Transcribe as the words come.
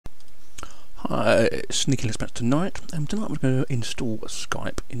Hi, it's Sneaky Let's Match tonight, and tonight we're going to install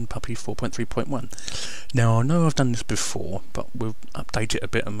Skype in Puppy 4.3.1. Now I know I've done this before, but we'll update it a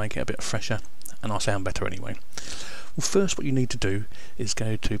bit and make it a bit fresher, and I'll sound better anyway. Well, first what you need to do is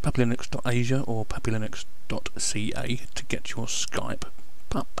go to puppylinux.asia or puppylinux.ca to get your Skype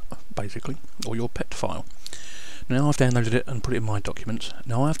pup, basically, or your pet file. Now I've downloaded it and put it in my documents.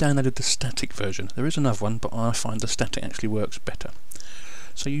 Now I've downloaded the static version. There is another one, but I find the static actually works better.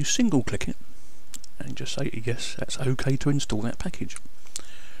 So you single click it and just say yes, that's okay to install that package.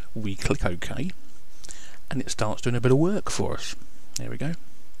 We click OK and it starts doing a bit of work for us. There we go,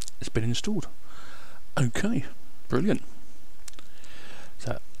 it's been installed. Okay, brilliant.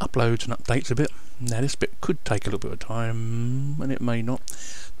 So uploads and updates a bit. Now this bit could take a little bit of time and it may not.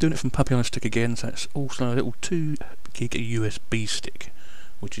 Doing it from Puppy on a stick again, so it's also a little 2 gig USB stick,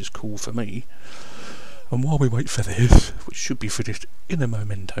 which is cool for me. And while we wait for this, which should be finished in a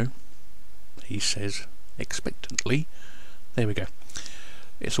momento, he says expectantly, there we go,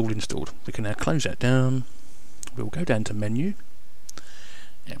 it's all installed. We can now close that down. We'll go down to menu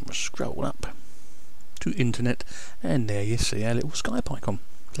and we'll scroll up to internet, and there you see our little Skype icon.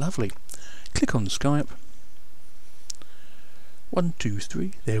 Lovely. Click on Skype. 1, 2,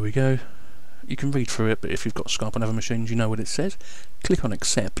 3, there we go. You can read through it, but if you've got Skype on other machines you know what it says. Click on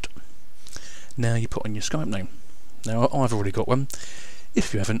accept. Now you put on your Skype name. Now I've already got one.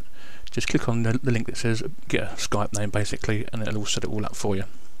 If you haven't, just click on the link that says get a Skype name basically, and it'll set it all up for you.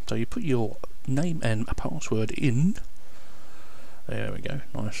 So you put your name and a password in. There we go,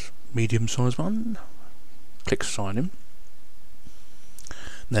 nice medium sized one. Click sign in.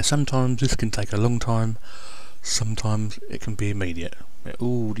 Now sometimes this can take a long time, sometimes it can be immediate. It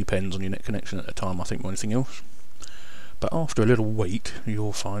all depends on your net connection at the time, I think, more than anything else. But after a little wait,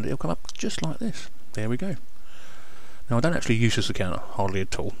 you'll find it'll come up just like this. There we go. Now I don't actually use this account hardly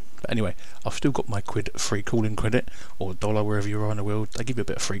at all. But anyway, I've still got my free calling credit, or dollar wherever you are in the world. They give you a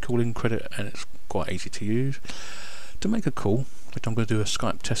bit of free calling credit and it's quite easy to use. To make a call, which I'm going to do a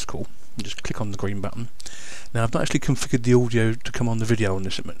Skype test call, you just click on the green button. Now I've not actually configured the audio to come on the video on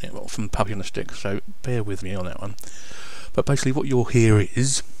this from Puppy on a Stick, so bear with me on that one. But basically what you'll hear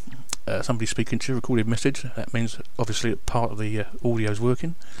is somebody speaking to a recorded message. That means obviously part of the audio is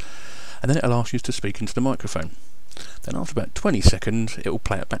working, and then it'll ask you to speak into the microphone. Then after about 20 seconds it will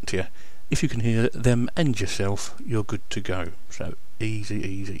play it back to you. If you can hear them and yourself, you're good to go. So easy,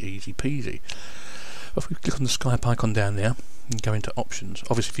 easy, easy peasy. If we click on the Skype icon down there and go into options,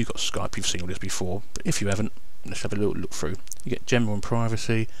 obviously if you've got Skype you've seen all this before, but if you haven't, let's have a little look through. You get general and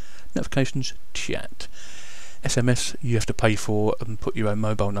privacy, notifications, chat. SMS you have to pay for and put your own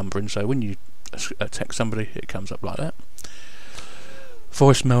mobile number in, so when you text somebody it comes up like that.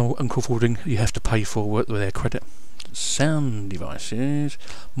 Voicemail and call forwarding you have to pay for with their credit. Sound devices,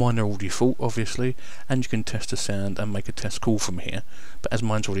 mine are all default obviously, and you can test the sound and make a test call from here, but as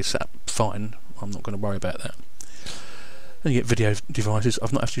mine's already set up fine, I'm not going to worry about that. Then you get video devices.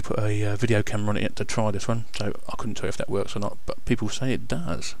 I've not actually put a video camera on it yet to try this one, so I couldn't tell if that works or not, but people say it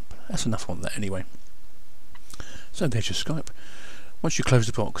does. That's enough on that anyway. So there's your Skype. Once you close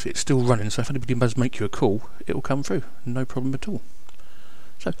the box it's still running, so if anybody does make you a call it will come through, no problem at all.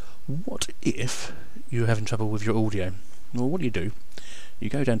 So what if you're having trouble with your audio? Well, what do? You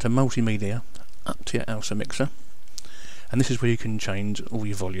go down to multimedia, up to your Alsa mixer, and this is where you can change all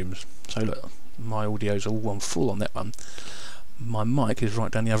your volumes. So look, my audio's all on full on that one. My mic is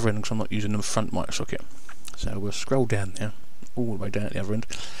right down the other end because I'm not using the front mic socket. So we'll scroll down there, all the way down at the other end,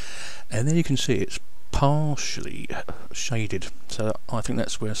 and then you can see it's partially shaded, so I think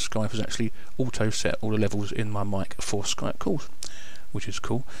that's where Skype has actually auto set all the levels in my mic for Skype calls, which is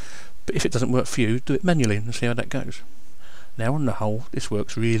cool. But if it doesn't work for you, do it manually and see how that goes. Now on the whole this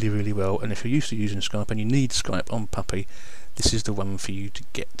works really, really well, and if you're used to using Skype and you need Skype on Puppy, this is the one for you to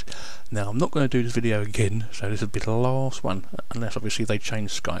get. Now I'm not going to do this video again, so this will be the last one, unless obviously they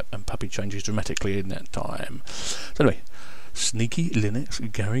change Skype and Puppy changes dramatically in that time. So anyway, Sneaky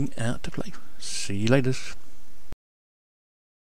Linux going out to play. See you later.